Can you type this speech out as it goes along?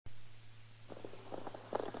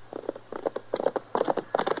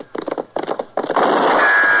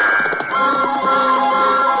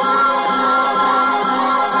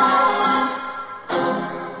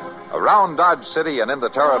Around Dodge City and in the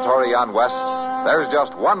territory on West, there's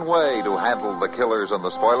just one way to handle the killers and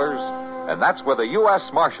the spoilers, and that's with a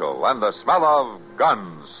U.S. Marshal and the smell of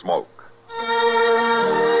gun smoke.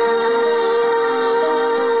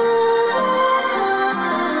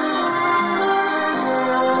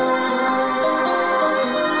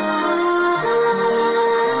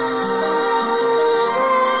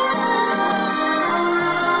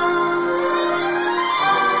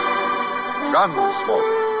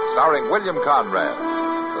 Gunsmoke, starring William Conrad.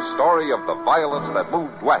 The story of the violence that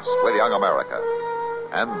moved west with young America.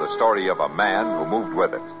 And the story of a man who moved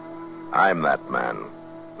with it. I'm that man.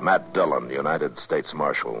 Matt Dillon, United States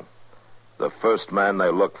Marshal. The first man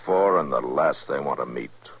they look for and the last they want to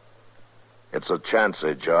meet. It's a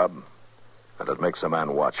chancy job, and it makes a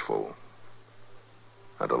man watchful.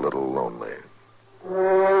 And a little lonely.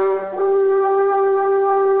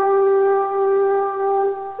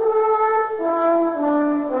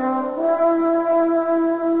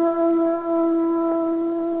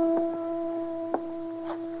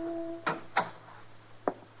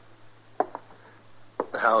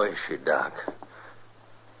 How is she, Doc?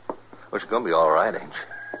 Well, she's going to be all right, ain't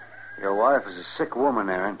she? Your wife is a sick woman,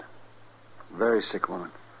 Aaron. Very sick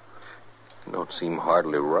woman. Don't seem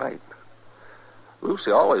hardly right.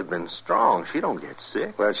 Lucy always been strong. She don't get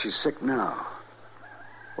sick. Well, she's sick now.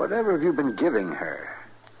 Whatever have you been giving her?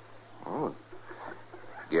 Oh,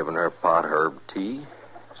 giving her pot herb tea.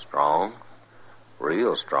 Strong.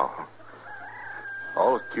 Real strong.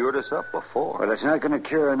 All cured us up before. Well, it's not going to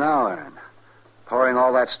cure her now, Aaron. Pouring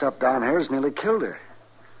all that stuff down here has nearly killed her.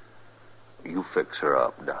 You fix her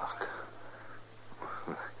up, Doc.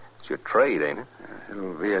 It's your trade, ain't it?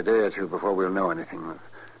 It'll be a day or two before we'll know anything.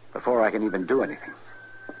 Before I can even do anything.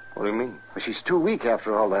 What do you mean? Well, she's too weak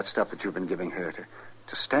after all that stuff that you've been giving her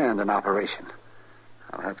to stand an operation.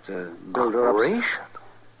 I'll have to build her up. Operation?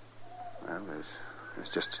 Well, there's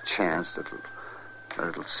just a chance that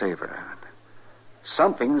it'll save her.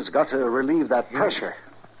 Something's got to relieve that pressure.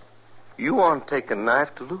 You want to take a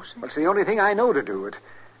knife to Lucy? Well, it's the only thing I know to do. It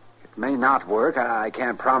may not work. I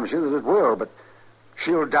can't promise you that it will, but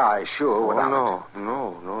she'll die, sure, without it.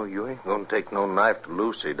 No. You ain't going to take no knife to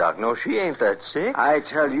Lucy, Doc. No, she ain't that sick. I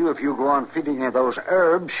tell you, if you go on feeding her those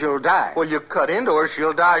herbs, she'll die. Well, you cut into her,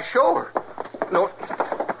 she'll die, sure. No,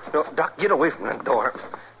 Doc, get away from that door.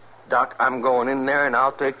 Doc, I'm going in there, and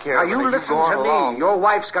I'll take care of her. Now, you listen to me. Along. Your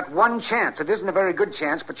wife's got one chance. It isn't a very good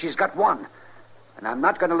chance, but she's got one. And I'm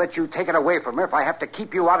not going to let you take it away from her if I have to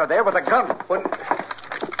keep you out of there with a gun.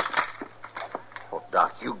 Oh,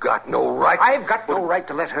 Doc, you got no right. I've got no right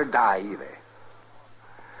to let her die either.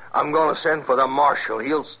 I'm going to send for the marshal.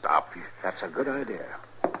 He'll stop you. That's a good idea.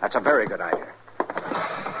 That's a very good idea.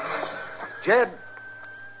 Jed?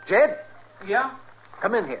 Yeah?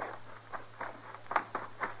 Come in here.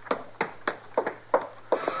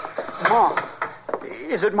 Ma.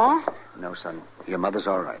 Is it Ma? No, son. Your mother's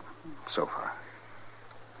all right. So far.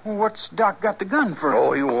 Well, what's Doc got the gun for?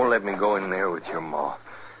 Oh, he won't let me go in there with your ma.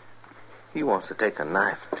 He wants to take a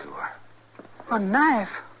knife to her. A knife?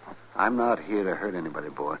 I'm not here to hurt anybody,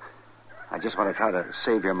 boy. I just want to try to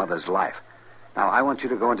save your mother's life. Now, I want you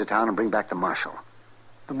to go into town and bring back the marshal.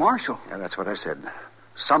 The marshal? Yeah, that's what I said.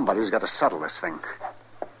 Somebody's got to settle this thing.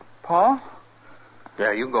 Paul?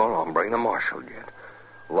 Yeah, you go along. Bring the marshal, Jed.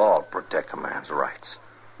 Law will protect a man's rights.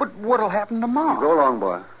 But what'll happen to Ma? Go along,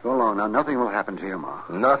 boy. Go along. Now, nothing will happen to your ma.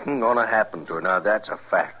 Nothing gonna happen to her. Now, that's a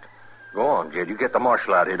fact. Go on, Jed. You get the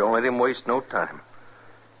marshal out here. Don't let him waste no time.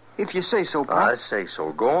 If you say so, Paul. I say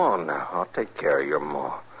so. Go on now. I'll take care of your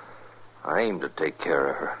ma. I aim to take care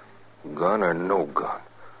of her. Gun or no gun.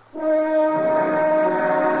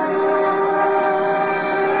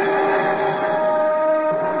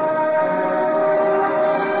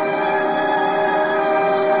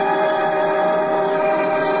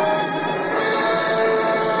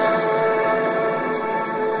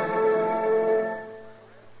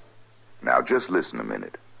 Now, just listen a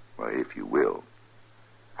minute. Well, if you will.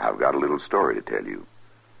 I've got a little story to tell you.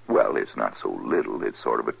 Well, it's not so little. It's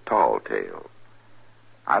sort of a tall tale.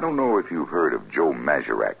 I don't know if you've heard of Joe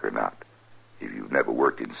Mazurak or not. If you've never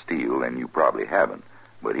worked in steel, then you probably haven't.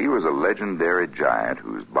 But he was a legendary giant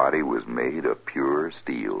whose body was made of pure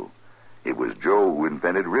steel. It was Joe who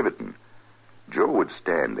invented riveting. Joe would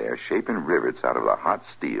stand there shaping rivets out of the hot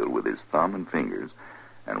steel with his thumb and fingers,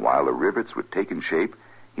 and while the rivets were taking shape,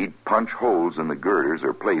 he'd punch holes in the girders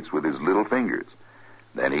or plates with his little fingers.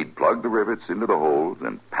 Then he'd plug the rivets into the holes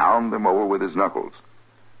and pound them over with his knuckles.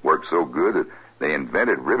 Worked so good that they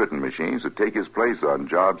invented riveting machines to take his place on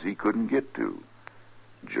jobs he couldn't get to.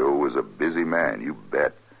 Joe was a busy man, you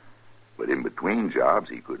bet. But in between jobs,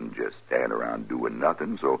 he couldn't just stand around doing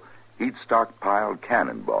nothing, so he'd stockpiled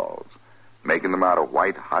cannonballs, making them out of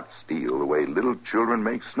white hot steel the way little children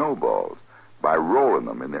make snowballs by rolling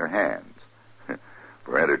them in their hands.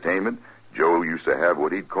 For entertainment, Joe used to have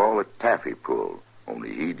what he'd call a taffy pull,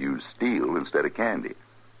 only he'd use steel instead of candy.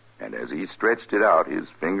 And as he stretched it out, his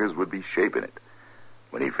fingers would be shaping it.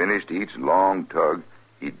 When he finished each long tug,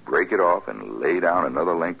 he'd break it off and lay down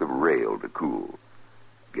another length of rail to cool.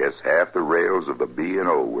 Guess half the rails of the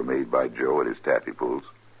B&O were made by Joe at his taffy pulls.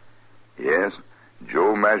 Yes,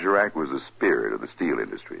 Joe Mazurek was the spirit of the steel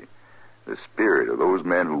industry, the spirit of those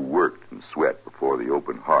men who worked and sweat before the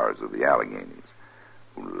open hearths of the Alleghenies,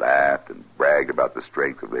 who laughed and bragged about the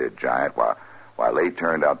strength of their giant while they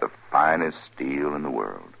turned out the finest steel in the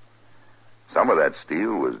world. Some of that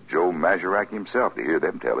steel was Joe Mazurek himself, to hear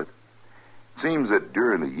them tell it. It seems that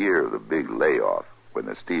during the year of the big layoff, when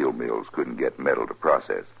the steel mills couldn't get metal to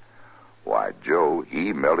process, why, Joe,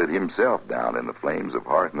 he melted himself down in the flames of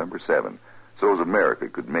hearth number 7 so as America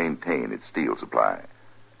could maintain its steel supply.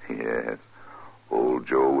 Yes, old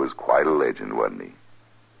Joe was quite a legend, wasn't he?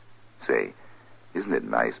 Say, isn't it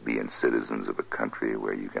nice being citizens of a country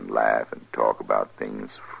where you can laugh and talk about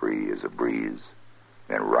things free as a breeze,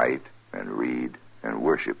 and write and read and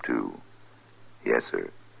worship, too? Yes, sir.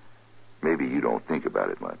 Maybe you don't think about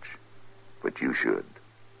it much, but you should.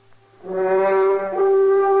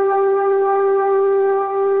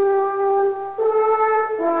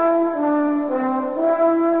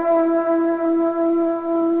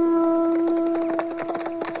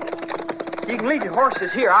 You can leave your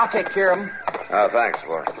horses here. I'll take care of them. Oh, thanks,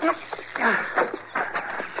 Flora.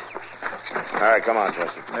 All right, come on,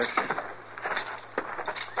 Chester. Yes.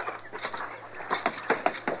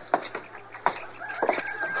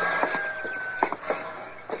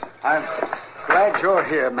 I'm glad you're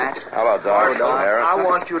here, Matt. Hello, Doc. I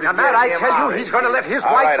want you to Now, get Matt, I him tell out you, of he's here. going to let his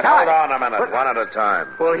All wife right, die. hold on a minute. One at a time.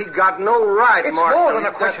 Well, he got no right, It's Marshal. more than a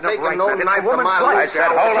He's question just of taking right, no Matt. It's a knife to woman's my life. I life. said,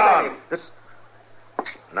 hold on. This-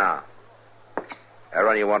 Now,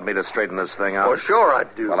 Aaron, you want me to straighten this thing out? Oh, sure I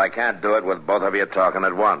do. Well, I can't do it with both of you talking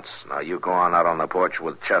at once. Now, you go on out on the porch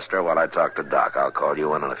with Chester while I talk to Doc. I'll call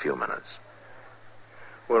you in a few minutes.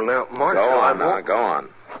 Well, now, Marshal, Go I on now, won't... go on.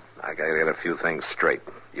 I gotta get a few things straight.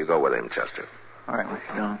 You go with him, Chester. All right,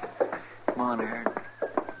 Mr. Dillon. Come on, Aaron.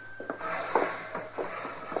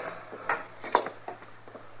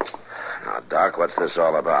 Now, Doc, what's this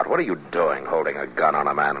all about? What are you doing holding a gun on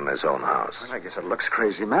a man in his own house? Well, I guess it looks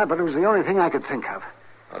crazy, Matt, but it was the only thing I could think of.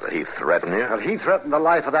 Oh, did he threaten you? Well, he threatened the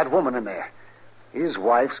life of that woman in there. His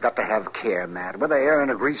wife's got to have care, Matt, whether Aaron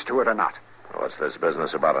agrees to it or not. What's this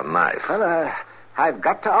business about a knife? Well, I've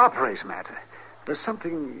got to operate, Matt. There's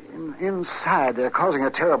something inside there causing a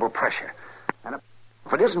terrible pressure. And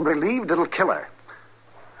if it isn't relieved, it'll kill her.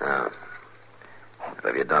 Oh.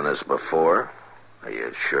 Have you done this before? Are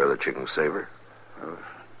you sure that you can save her?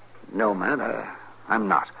 No, Matt, I'm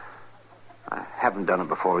not. I haven't done it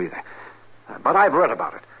before either. But I've read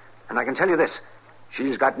about it. And I can tell you this.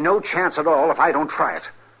 She's got no chance at all if I don't try it.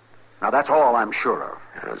 Now, that's all I'm sure of.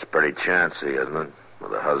 Yeah, it's pretty chancy, isn't it?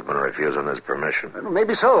 With a husband refusing his permission. Well,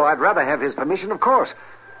 maybe so. I'd rather have his permission, of course.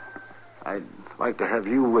 I'd like to have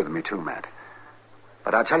you with me, too, Matt.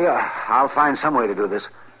 But I'll tell you, I'll find some way to do this,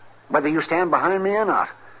 whether you stand behind me or not.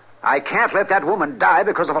 I can't let that woman die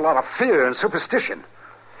because of a lot of fear and superstition.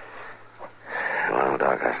 Well,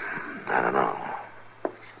 Doc, I don't know.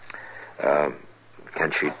 Can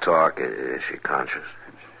she talk? Is she conscious?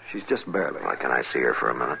 She's just barely. Well, can I see her for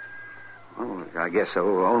a minute? Oh, I guess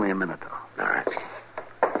so. Only a minute, though. All right.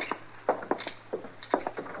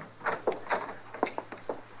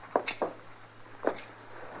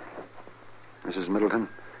 Mrs. Middleton?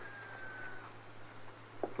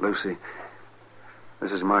 Lucy,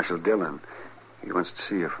 this is Marshal Dillon. He wants to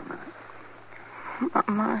see you for a minute.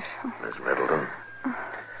 Marshal. Miss Middleton.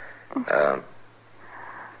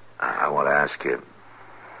 I want to ask you,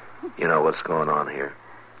 you know what's going on here?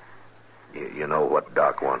 You know what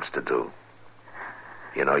Doc wants to do?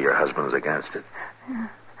 You know your husband's against it?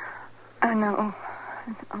 I know.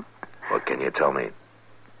 Well, can you tell me,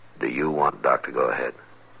 do you want Doc to go ahead?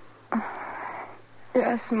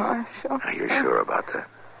 Yes, Marshal. Are you sure about that?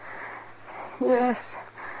 Yes.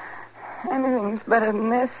 Anything's better than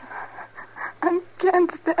this. I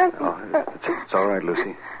can't stand Oh, it's all right,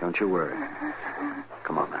 Lucy. Don't you worry.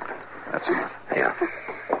 Come on, Matt. That's enough. Yeah.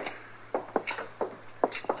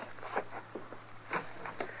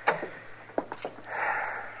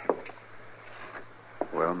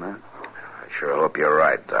 Well, Matt? I sure hope you're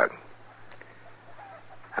right, Doc.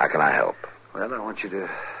 How can I help? Well, I want you to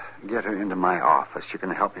get her into my office. You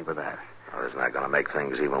can help me with that. Well, isn't that going to make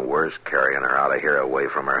things even worse, carrying her out of here away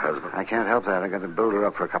from her husband? I can't help that. I got to build her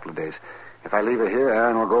up for a couple of days. If I leave her here,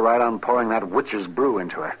 Aaron will go right on pouring that witch's brew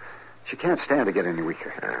into her. She can't stand to get any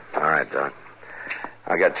weaker. Yeah. All right, Doc.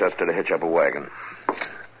 I'll get Chester to hitch up a wagon.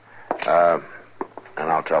 And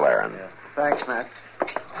I'll tell Aaron. Yeah. Thanks, Matt.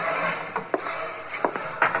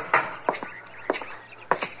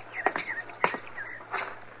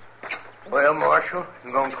 Well, Marshal,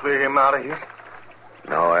 you gonna clear him out of here?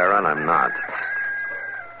 No, Aaron, I'm not.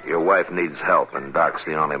 Your wife needs help, and Doc's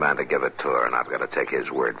the only man to give it to her, and I've got to take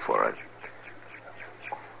his word for it.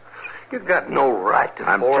 You got no right to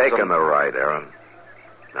I'm force taking him. the right, Aaron.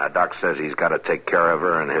 Now, Doc says he's got to take care of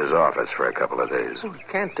her in his office for a couple of days. You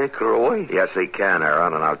can't take her away. Yes, he can,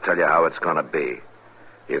 Aaron, and I'll tell you how it's going to be.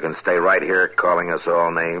 You can stay right here calling us all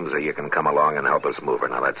names, or you can come along and help us move her.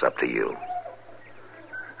 Now, that's up to you.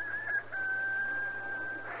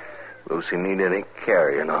 Lucy need any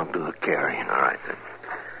carrying, I'll do the carrying. All right, then.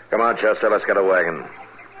 Come on, Chester, let's get a wagon.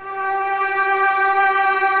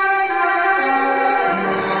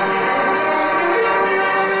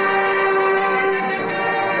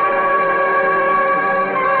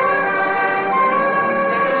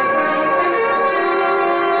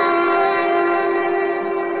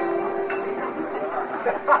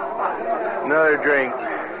 Another drink.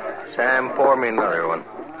 Sam, pour me another one.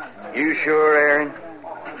 You sure, Aaron?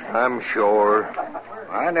 I'm sure.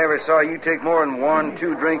 I never saw you take more than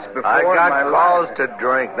 1-2 drinks before I in my got cause life. to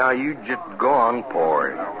drink. Now you just go on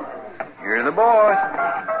pouring. You're the boss.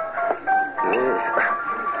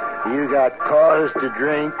 You got cause to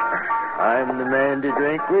drink. I'm the man to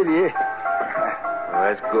drink with you.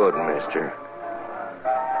 That's good, mister.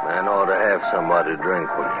 Man ought to have somebody to drink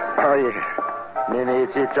with him. Oh, yeah. Then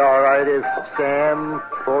it's all right if Sam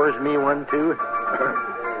pours me one, too.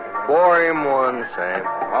 Pour him one, Sam.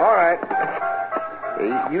 All right.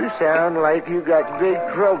 You sound like you got big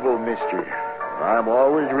trouble, mister. I'm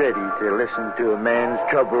always ready to listen to a man's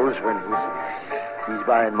troubles when he's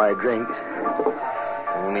buying my drinks.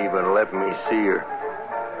 Won't even let me see her.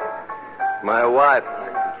 My wife,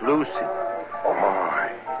 Lucy. Oh,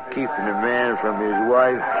 keeping a man from his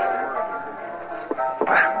wife.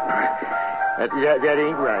 That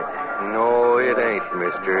ain't right. No, it ain't,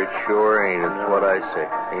 mister. It sure ain't. It's what I say.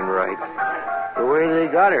 Ain't right. The way they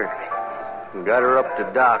got her. Got her up to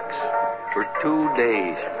Doc's for 2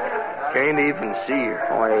 days. Can't even see her.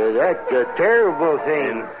 Why, that's a terrible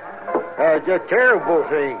thing. That's a terrible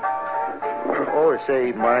thing. Oh,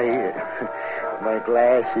 say, my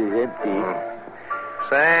glass is empty.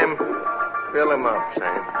 Sam, fill him up,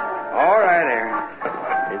 Sam. All right, Aaron.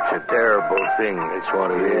 It's a terrible thing. It's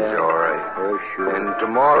what it is, all right. Oh, sure. And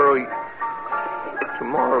tomorrow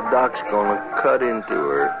Doc's gonna cut into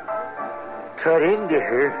her. Cut into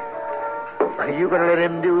her? Are you going to let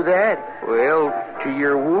him do that? Well, To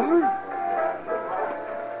your woman?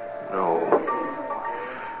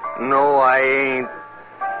 no, I ain't.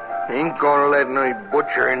 Ain't gonna let no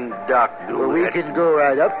butchering Doc do Well, we that. can go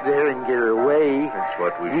right up there and get her away. That's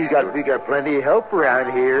what we We should. got plenty of help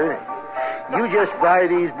around here. You just buy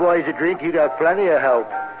these boys a drink, you got plenty of help.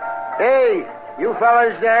 Hey, you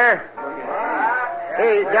fellas there?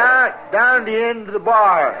 Hey, down the end of the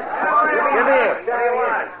bar. Come here.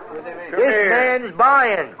 This man's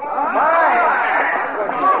buying. Is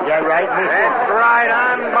that right, mister? That's right,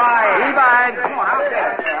 I'm buying. He buying.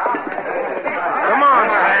 Come on,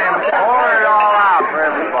 Sam. Pour it all out for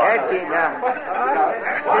everybody. That's it now.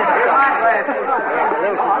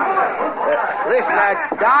 Listen,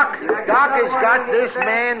 Doc has got this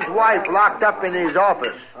man's wife locked up in his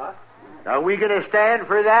office. Are we going to stand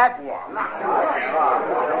for that? Well,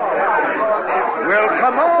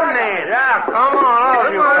 come on then. Yeah, come on,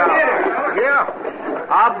 all you fellas. Yeah.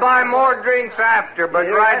 I'll buy more drinks after, but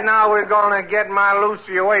right now we're gonna get my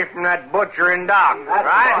Lucy away from that butchering Doc.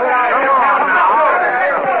 Right? Come on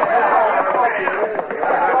now.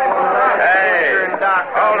 Hey,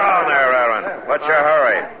 hold on there, Aaron. What's your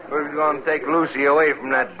hurry? We're gonna take Lucy away from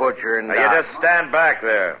that butchering Now, Doc. you just stand back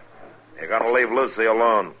there. You're going to leave Lucy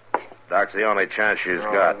alone. Doc's the only chance she's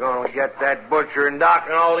got. We're gonna get that butchering Doc,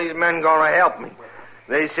 and all these men gonna help me.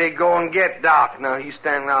 They say go and get Doc. Now, you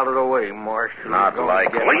stand out of the way, Marshal. Not Go and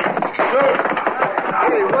likely. get him.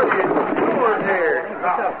 Hey, what are you doing there?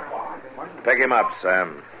 Pick him up,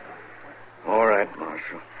 Sam. All right,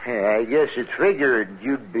 Marshal. Yeah, I guess it's figured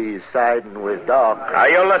you'd be siding with Doc. Now,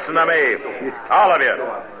 you listen to me. All of you.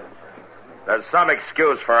 There's some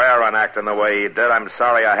excuse for Aaron acting the way he did. I'm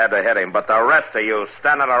sorry I had to hit him. But the rest of you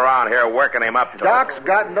standing around here working him up to Doc's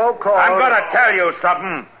got no call. I'm going to tell you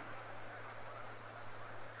something.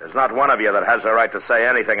 There's not one of you that has the right to say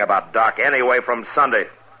anything about Doc anyway from Sunday.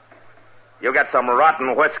 You get some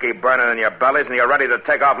rotten whiskey burning in your bellies and you're ready to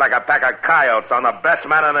take off like a pack of coyotes on the best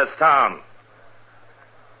man in this town.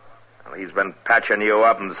 Well, he's been patching you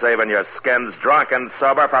up and saving your skins drunk and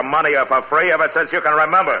sober for money or for free ever since you can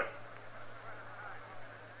remember.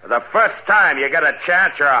 The first time you get a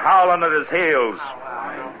chance, you're howling at his heels.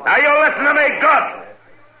 Now you listen to me good.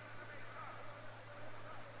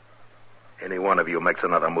 Any one of you makes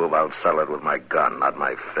another move, I'll settle it with my gun, not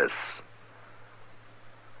my fists.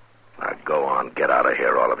 Now go on, get out of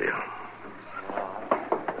here, all of you.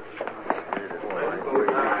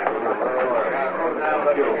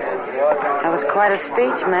 That was quite a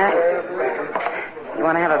speech, Matt. You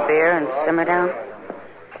want to have a beer and simmer down?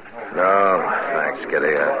 No, thanks,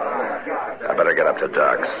 Kitty. I better get up to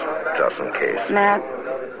Doc's, just in case. Matt,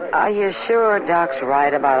 are you sure Doc's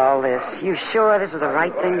right about all this? You sure this is the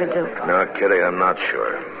right thing to do? No, Kitty, I'm not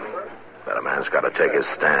sure. But a man's got to take his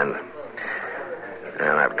stand. And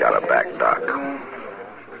I've got to back Doc.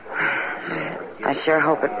 I sure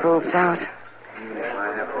hope it proves out.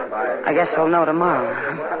 I guess we'll know tomorrow.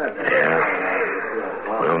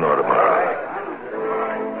 Yeah, we'll know tomorrow.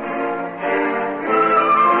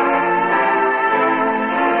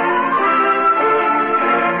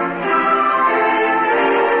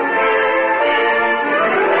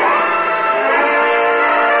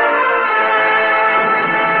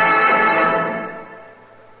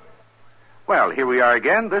 Well, here we are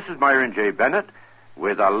again. This is Myron J. Bennett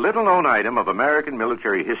with a little-known item of American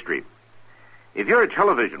military history. If you're a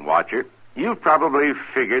television watcher, you've probably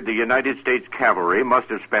figured the United States cavalry must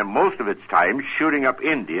have spent most of its time shooting up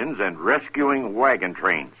Indians and rescuing wagon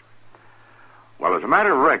trains. Well, as a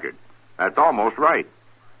matter of record, that's almost right.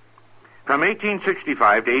 From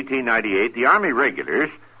 1865 to 1898, the Army regulars,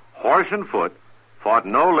 horse and foot, fought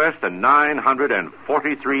no less than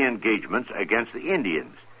 943 engagements against the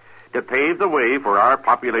Indians to pave the way for our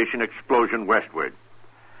population explosion westward.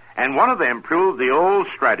 And one of them proved the old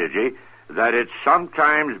strategy that it's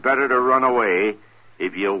sometimes better to run away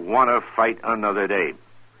if you want to fight another day.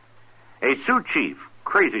 A Sioux chief,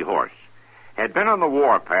 Crazy Horse, had been on the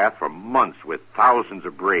warpath for months with thousands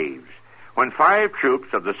of braves when 5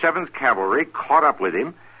 troops of the 7th Cavalry caught up with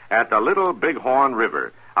him at the Little Bighorn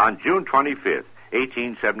River on June 25th,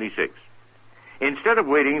 1876. Instead of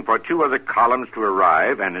waiting for 2 other columns to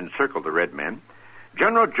arrive and encircle the red men,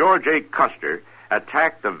 General George A. Custer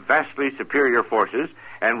attacked the vastly superior forces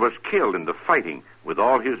and was killed in the fighting with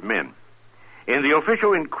all his men. In the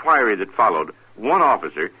official inquiry that followed, one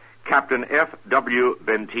officer, Captain F.W.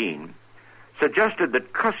 Benteen, suggested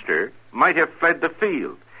that Custer might have fled the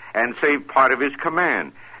field and saved part of his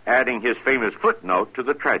command, adding his famous footnote to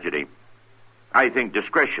the tragedy. I think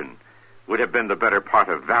discretion would have been the better part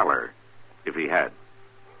of valor if he had.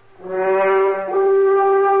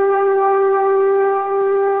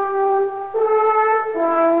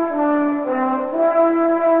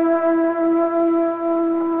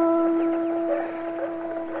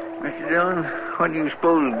 Mr. Dillon, what do you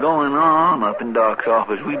suppose is going on up in Doc's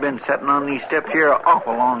office? We've been sitting on these steps here an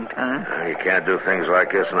awful long time. You can't do things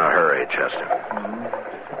like this in a hurry, Chester.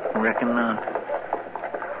 Reckon not.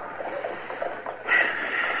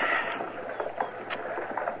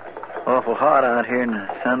 Awful hot out here in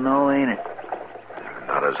the sun, though, ain't it?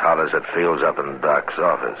 Not as hot as it feels up in Doc's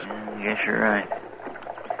office. Yes, you're right.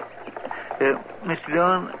 Mr.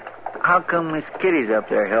 Dillon, how come Miss Kitty's up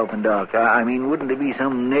there helping Doc? I mean, wouldn't there be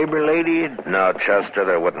some neighbor lady? No, Chester,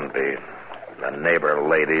 there wouldn't be. The neighbor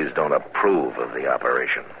ladies don't approve of the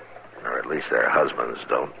operation. Or at least their husbands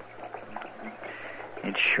don't.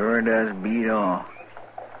 It sure does beat all.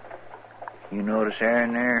 You notice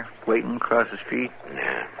Aaron there, waiting across the street?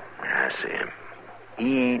 Yeah, I see him.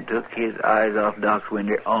 He ain't took his eyes off Doc's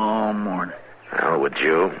window all morning. Well, would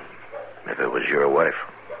you? If it was your wife?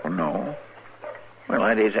 No. Well,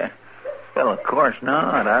 that is a... Well, of course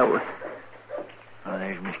not. I would... Oh,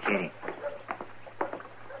 there's Miss Kitty.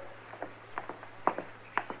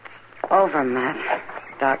 It's over, Matt.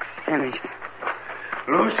 Doc's finished.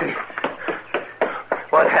 Lucy.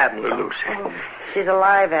 What happened to Lucy? She's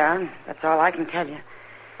alive, Aaron. That's all I can tell you.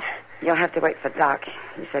 You'll have to wait for Doc.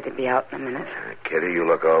 He said he'd be out in a minute. Kitty, you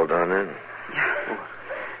look all done in. Yeah.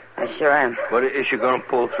 I sure am. What, is she going to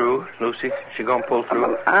pull through, Lucy? Is she going to pull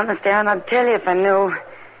through? Honest, Aaron, I'd tell you if I knew.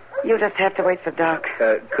 You just have to wait for Doc.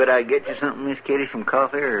 Could I get you something, Miss Kitty? Some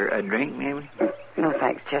coffee or a drink, maybe? No,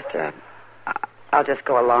 thanks, Chester. I'll just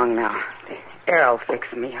go along now. The air will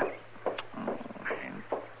fix me up. Oh,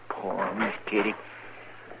 poor Miss Kitty.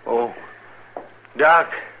 Oh.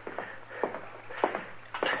 Doc.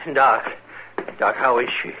 Doc, how is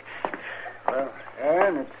she? Well,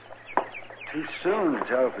 Aaron, Too soon to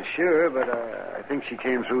tell for sure, but I think she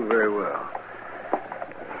came through very well.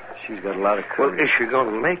 She's got a lot of courage. Well, is she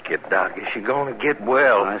going to make it, Doc? Is she going to get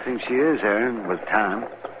well? I think she is, Aaron, with time.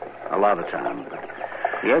 A lot of time. But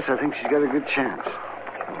yes, I think she's got a good chance.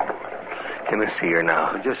 Can I see her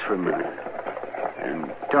now? Just for a minute.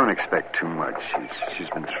 And don't expect too much. She's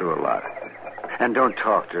been through a lot. And don't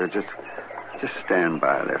talk to her. Just stand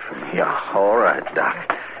by there for me. Yeah, all right,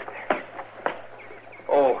 Doc.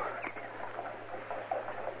 Oh.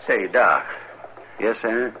 Say, Doc. Yes,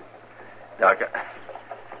 Aaron? Doc,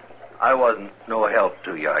 I wasn't no help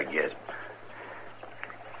to you, I guess.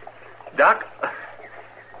 Doc,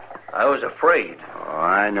 I was afraid. Oh,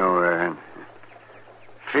 I know, Aaron.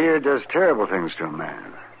 Fear does terrible things to a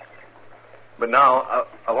man. But now,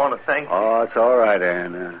 I want to thank you. Oh, it's all right,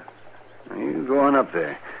 Aaron. You go on up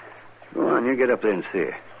there. Go on, you get up there and see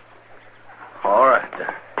her. All right,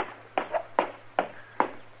 Doc.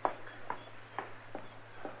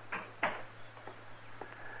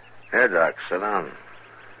 Here, Doc, sit down.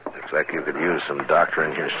 Looks like you could use some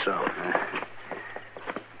doctoring yourself.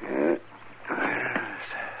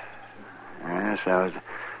 Yes, that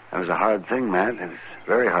was a hard thing, Matt. It was a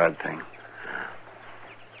very hard thing.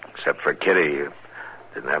 Except for Kitty, you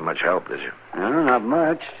didn't have much help, did you? No, not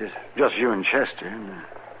much. Just you and Chester,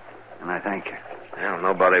 and I thank you. Well,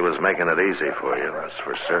 nobody was making it easy for you, that's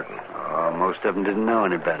for certain. Oh, most of them didn't know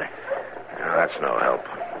any better. Yeah, that's no help.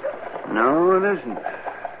 No, it isn't.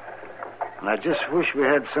 And I just wish we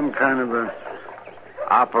had some kind of an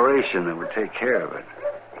operation that would take care of it.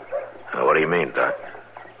 What do you mean, Doc?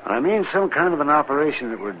 I mean some kind of an operation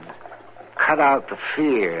that would cut out the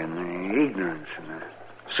fear and the ignorance and the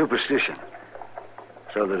superstition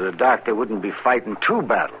so that a doctor wouldn't be fighting two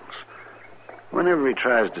battles whenever he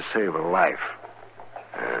tries to save a life.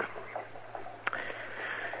 Yeah.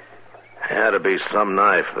 Had to be some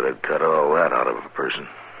knife that'd cut all that out of a person.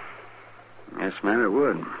 Yes, man, it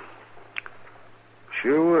would.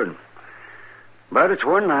 Sure would. But it's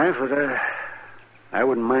one knife that I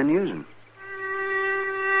wouldn't mind using.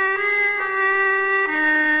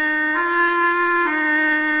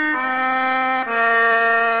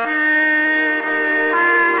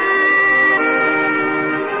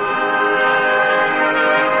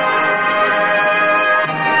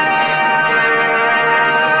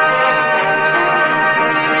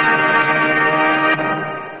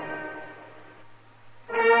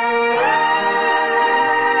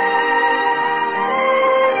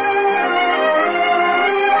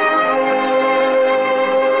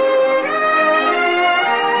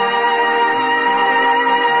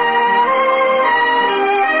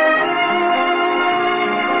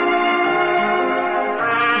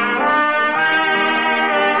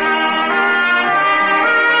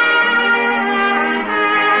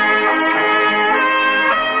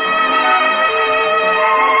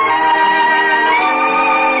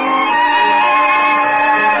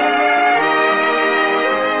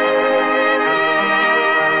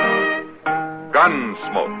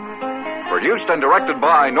 Gunsmoke. Produced and directed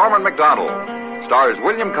by Norman McDonald. Stars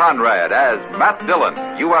William Conrad as Matt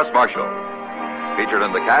Dillon, U.S. Marshal. Featured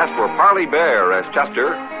in the cast were Parley Bear as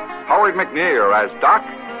Chester, Howard McNear as Doc,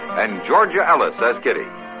 and Georgia Ellis as Kitty.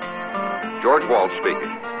 George Walsh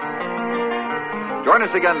speaking. Join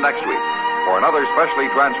us again next week for another specially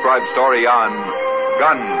transcribed story on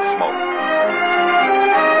Gunsmoke.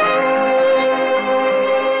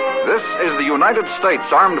 This is the United States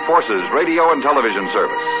Armed Forces Radio and Television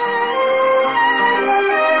Service.